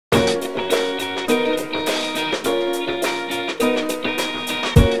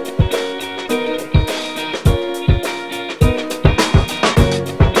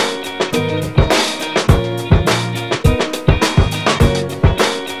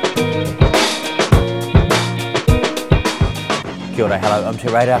Kia ora, hello, I'm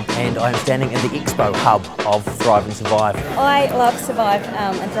Taumata and I'm standing in the expo hub of Thrive and Survive. I love Survive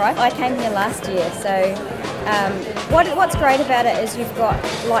and Thrive. I came here last year, so what's great about it is you've got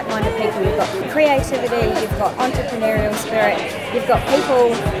like-minded people, you've got creativity, you've got entrepreneurial spirit, you've got people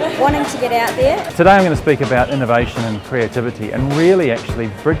wanting to get out there. Today I'm going to speak about innovation and creativity and really actually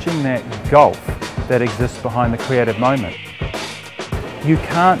bridging that gulf that exists behind the creative moment. You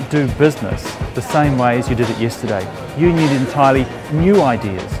can't do business the same way as you did it yesterday. You need entirely new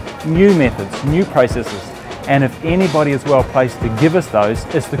ideas, new methods, new processes, and if anybody is well placed to give us those,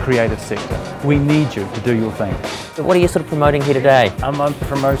 it's the creative sector. We need you to do your thing. So what are you sort of promoting here today? I'm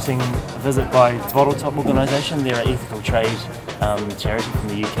promoting a visit by Toi-a-iwi organisation. They're an ethical trade charity from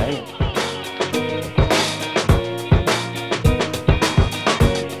the UK.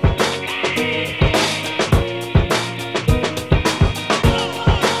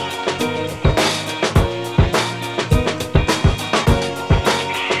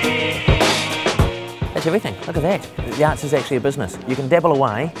 That's everything, look at that. The arts is actually a business. You can dabble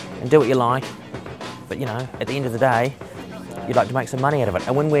away and do what you like, but you know, at the end of the day, you'd like to make some money out of it.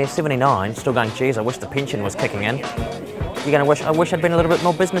 And when we're 79, still going, geez, I wish the pension was kicking in, you're going to wish, I wish I'd been a little bit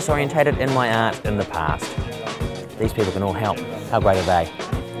more business orientated in my art in the past. These people can all help. How great are they?